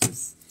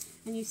eucalyptus."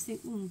 And you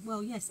think,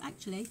 well, yes,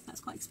 actually,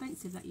 that's quite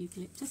expensive, that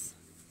eucalyptus.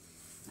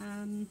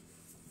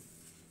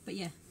 But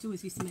yeah, it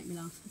always used to make me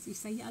laugh. So you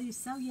say, "Yeah, you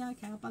sell? Yeah,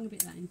 okay, I'll bung a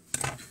bit of that in."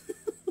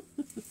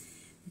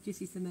 It just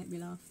used to make me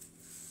laugh.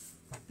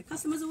 The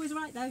customer's always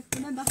right, though.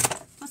 Remember,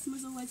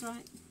 customer's always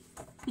right.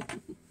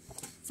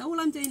 So all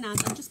I'm doing now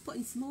is I'm just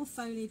putting some more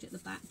foliage at the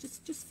back,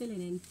 just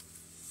filling in.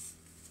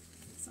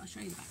 So I'll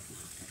show you the back now.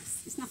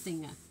 It's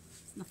nothing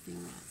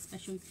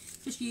special.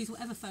 Just use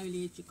whatever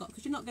foliage you've got,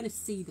 because you're not going to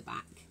see the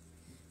back.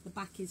 The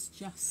back is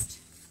just,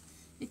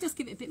 it does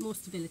give it a bit more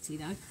stability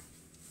though.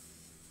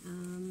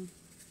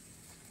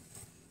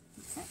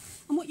 That's it.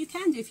 And what you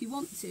can do if you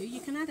want to,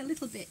 you can add a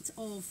little bit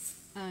of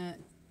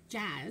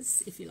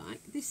jazz if you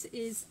like. This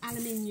is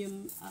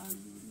aluminium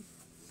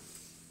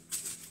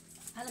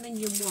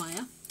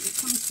wire. It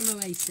comes from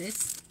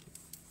Oasis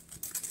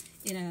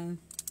in a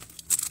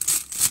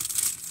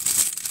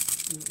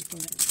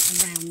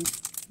round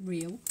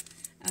reel,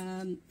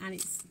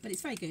 but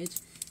it's very good,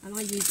 and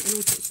I use it in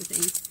all sorts of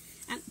things.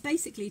 And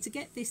basically, to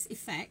get this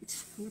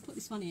effect, I'm going to put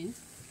this one in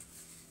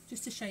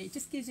just to show you. It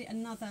just gives it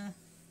another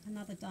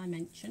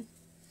dimension.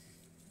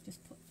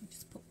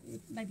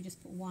 Maybe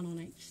just put one on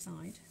each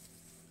side,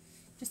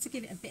 just to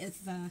give it a bit of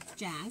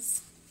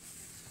jazz.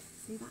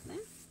 See that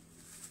there?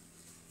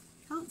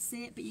 Can't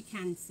see it, but you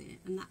can see it,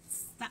 and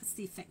that's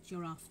the effect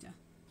you're after.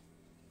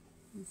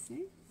 You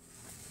see?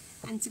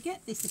 And to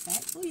get this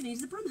effect, all you need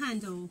is a broom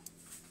handle.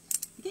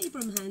 You get your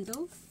broom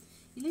handle,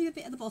 you leave a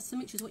bit at the bottom,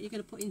 which is what you're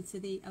going to put into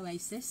the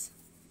Oasis.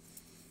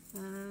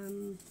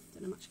 Don't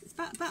know much, it's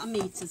about a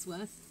meter's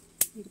worth.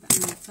 You need about a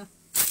meter.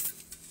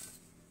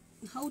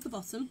 And hold the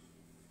bottom.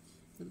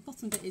 So the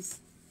bottom bit is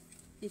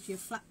your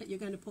flat bit you're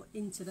going to put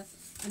into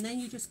and then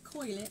you just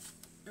coil it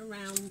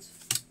around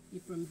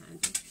your broom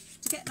handle.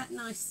 To get that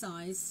nice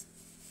size,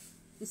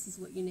 this is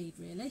what you need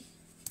really.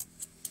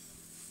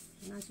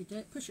 And as you do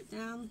it, push it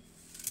down.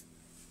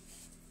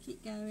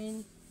 Keep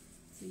going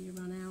till you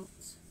run out,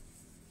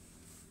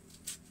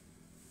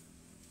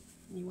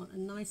 and you want a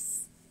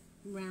nice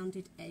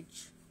rounded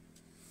edge,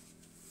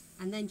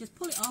 and then just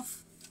pull it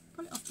off,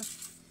 and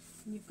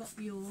you've got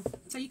your,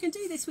 so you can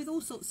do this with all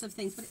sorts of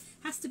things, but it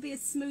has to be a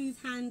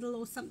smooth handle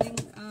or something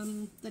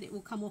that it will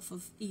come off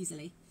of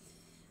easily.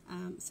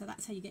 So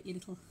that's how you get your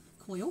little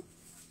coil,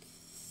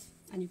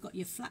 and you've got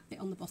your flat bit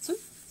on the bottom.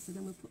 So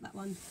then we'll put that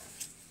one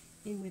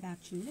in with our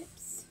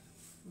tulips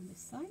on this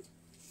side.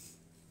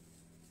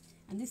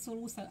 And this will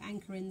also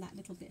anchor in that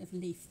little bit of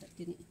leaf that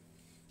didn't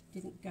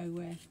go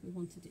where we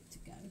wanted it to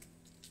go.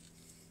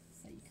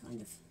 So you kind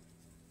of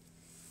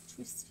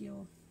twist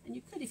your, and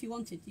you could, if you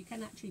wanted, you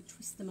can actually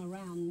twist them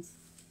around.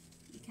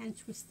 You can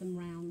twist them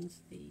round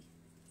the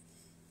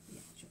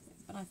actual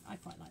things, but I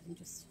quite like them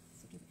just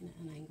sort of in at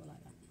an angle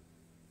like that.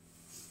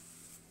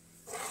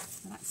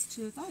 So that's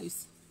two of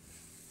those.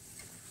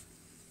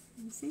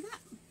 You see that?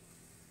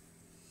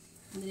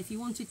 And then if you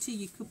wanted to,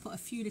 you could put a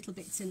few little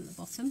bits in at the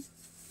bottom.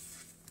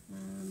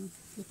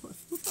 We'll put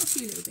a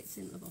few little bits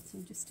in at the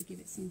bottom just to give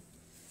it some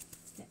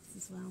depth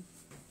as well.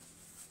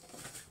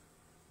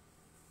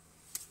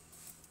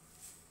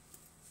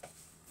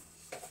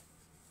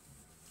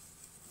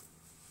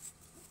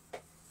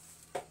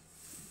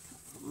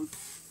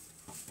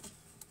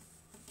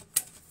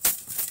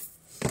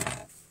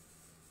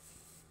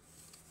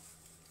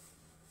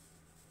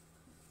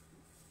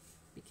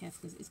 Be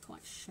careful because it's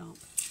quite sharp.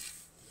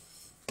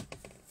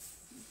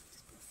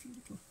 Just put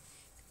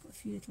a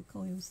few little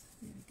coils.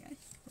 There we go.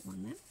 Put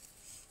one there.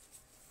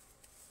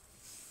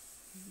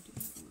 And we'll do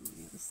that one on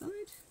the other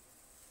side.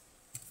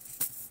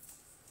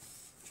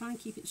 Try and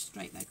keep it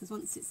straight though, because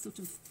once it's sort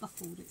of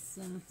buckled, it's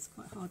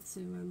quite hard to.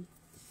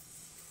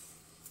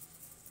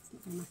 It's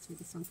not going to matter with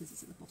this one because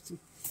it's at the bottom.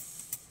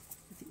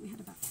 I think we had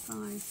about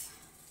 5,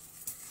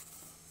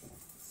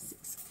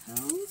 6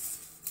 curls.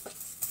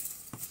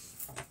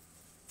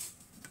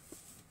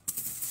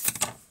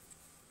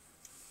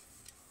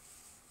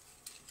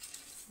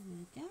 There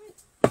we go.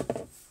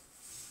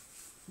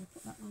 I'll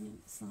put that one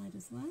inside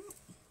as well.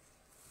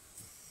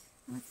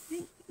 And I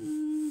think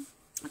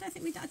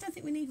I don't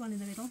think we need one in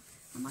the middle.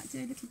 I might do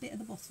a little bit at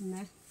the bottom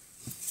there.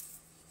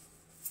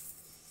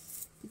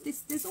 But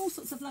there's all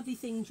sorts of lovely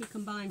things you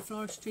can buy in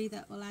floristry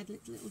that will add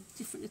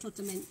different little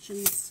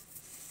dimensions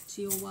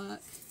to your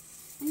work.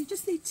 and you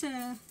just need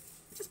to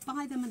just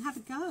buy them and have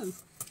a go.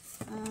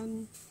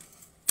 I'm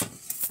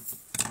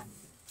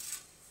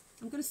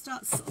going to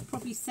start sort of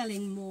probably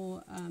selling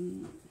more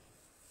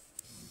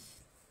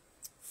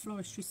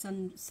floristry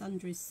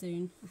sundries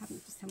soon. I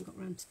just haven't got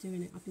around to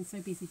doing it. I've been so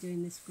busy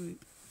doing this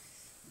group.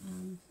 I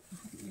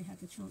haven't really had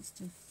the chance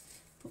to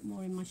put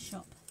more in my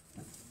shop,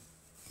 but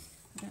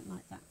I don't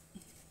like that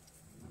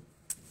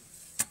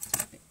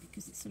a bit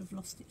because it's sort of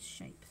lost its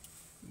shape.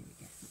 There we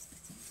go, that's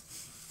better.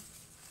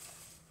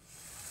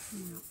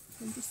 Now, you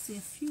can just see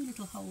a few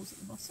little holes at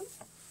the bottom.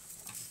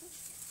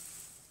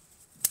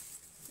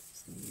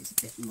 Just going to use a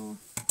bit more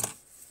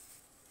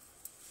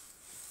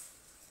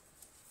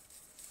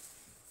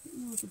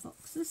of the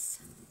boxes.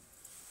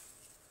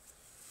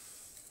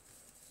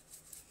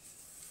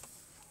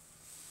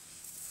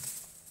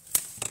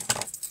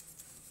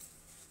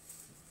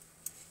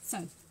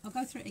 So I'll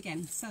go through it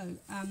again. So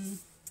that's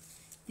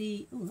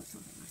not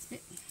a very nice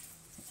bit.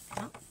 Take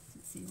that out.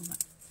 Let's see all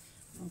that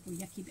horrible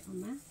yucky bit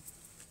on there.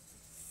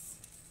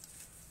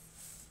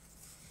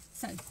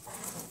 So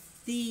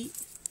the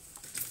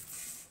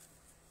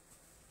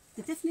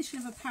definition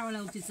of a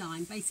parallel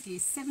design basically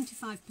is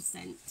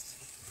 75%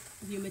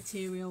 of your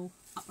material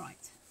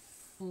upright,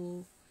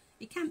 or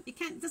it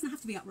doesn't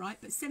have to be upright,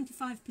 but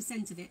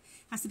 75% of it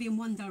has to be in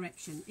one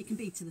direction. It can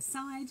be to the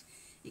side,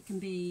 it can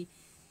be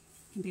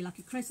like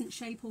a crescent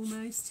shape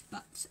almost,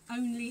 but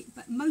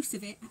most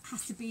of it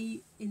has to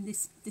be in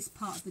this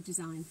part of the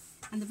design,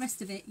 and the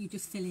rest of it you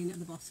just fill in at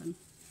the bottom.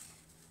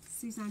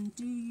 Suzanne,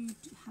 do you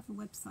have a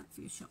website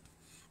for your shop?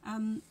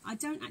 I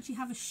don't actually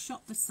have a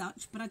shop as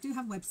such, but I do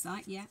have a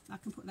website. Yeah, I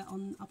can put that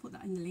on. I'll put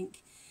that in the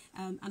link,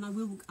 and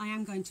I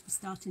am going to be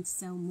starting to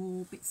sell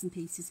more bits and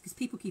pieces because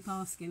people keep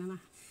asking,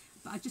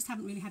 but I just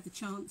haven't really had the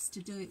chance to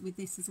do it with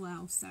this as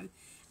well. So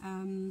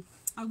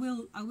I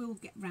will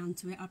get round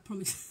to it. I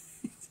promise.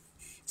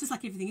 Just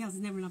like everything else,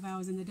 there's never enough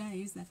hours in the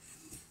day, is there?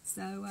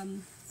 So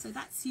so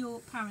that's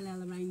your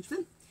parallel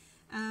arrangement.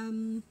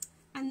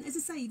 And as I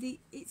say,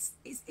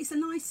 it's a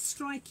nice,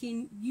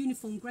 striking,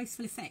 uniform,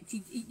 graceful effect.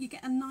 You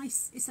get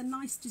it's a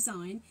nice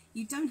design.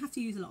 You don't have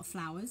to use a lot of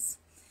flowers,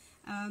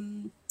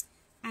 and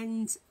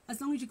as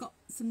long as you've got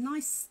some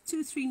nice 2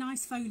 or 3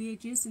 nice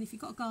foliages, and if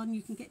you've got a garden,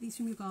 you can get these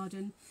from your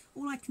garden.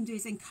 All I can do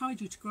is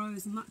encourage you to grow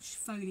as much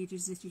foliage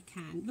as you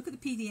can. Look at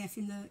the PDF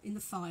in the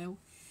file.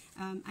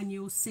 And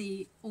you'll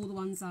see all the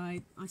ones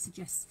I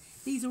suggest.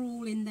 These are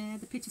all in there: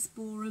 the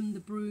Pittosporum, the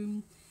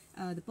Broom,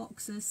 the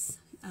Boxus,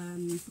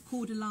 the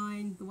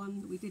Cordyline, the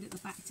one that we did at the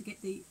back to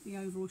get the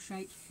overall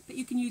shape. But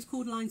you can use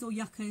Cordylines or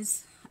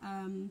Yuccas.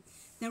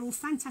 They're all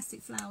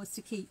fantastic flowers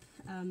to keep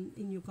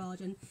in your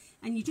garden,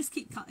 and you just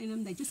keep cutting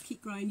them. They just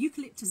keep growing.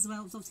 Eucalyptus as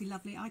well is obviously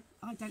lovely. I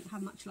don't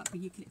have much luck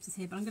with eucalyptus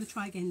here, but I'm going to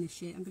try again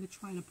this year. I'm going to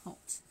try in a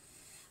pot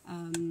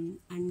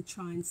and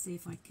try and see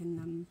if I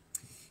can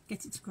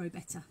get it to grow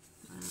better.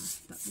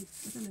 But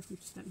I don't know if we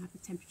just don't have the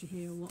temperature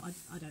here or what,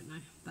 I don't know.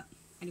 But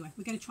anyway,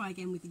 we're going to try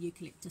again with the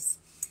eucalyptus.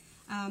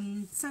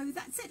 So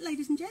that's it,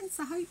 ladies and gents.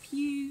 I hope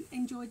you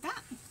enjoyed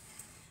that.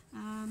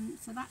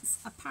 So that's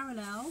a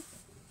parallel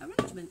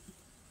arrangement.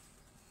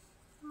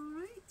 All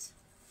right.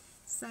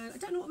 So I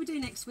don't know what we do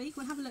next week.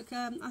 We'll have a look.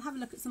 I'll have a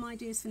look at some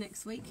ideas for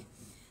next week.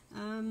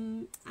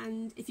 And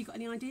if you've got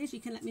any ideas, you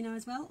can let me know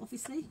as well,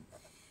 obviously.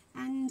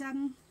 And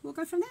we'll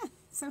go from there.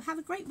 So have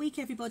a great week,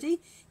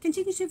 everybody.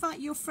 Continue to invite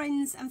your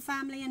friends and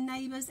family and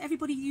neighbours,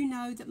 everybody you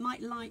know that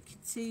might like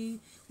to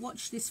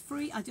watch this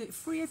free. I do it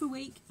free every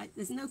week.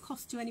 There's no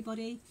cost to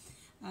anybody.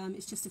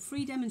 It's just a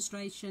free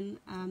demonstration,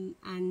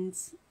 and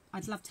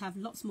I'd love to have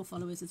lots more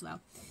followers as well.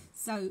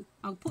 So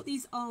I'll put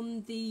these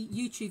on the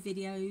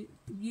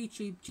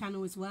YouTube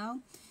channel as well.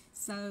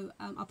 So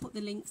I'll put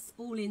the links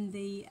all in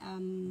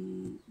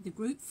the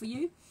group for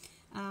you.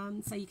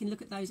 So you can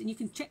look at those, and you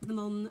can check them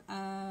on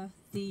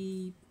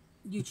the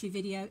YouTube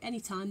video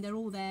anytime. They're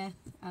all there,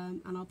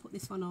 and I'll put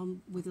this one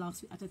on with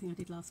last week. I don't think I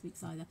did last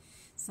week's either,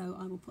 so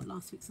I will put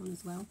last week's on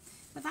as well.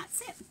 But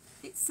that's it.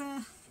 It's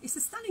a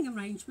stunning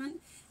arrangement,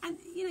 and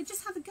you know,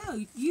 just have a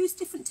go. Use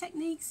different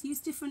techniques,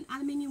 use different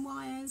aluminium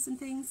wires and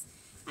things,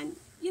 and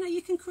you know,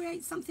 you can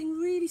create something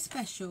really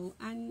special,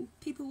 and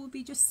people will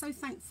be just so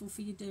thankful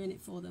for you doing it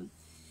for them.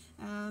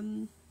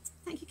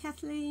 Thank you,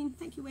 Kathleen.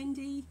 Thank you,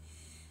 Wendy.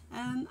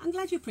 I'm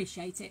glad you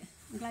appreciate it.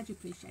 I'm glad you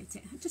appreciate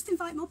it. Just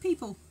invite more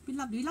people. We'd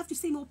love to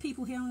see more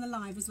people here on the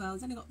live as well.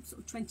 It's only got sort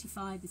of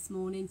 25 this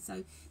morning,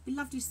 so we'd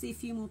love to see a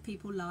few more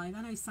people live.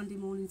 I know Sunday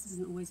mornings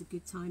isn't always a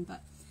good time,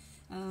 but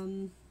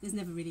there's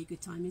never really a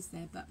good time, is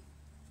there? But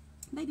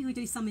maybe we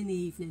do some in the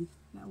evening.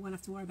 I won't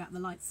have to worry about the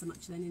lights so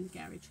much then in the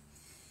garage.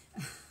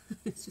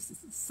 It's just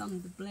the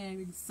sun, the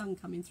blaring sun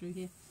coming through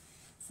here.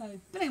 So,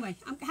 but anyway,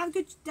 have a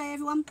good day,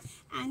 everyone,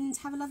 and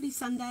have a lovely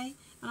Sunday,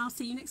 and I'll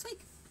see you next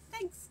week.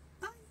 Thanks.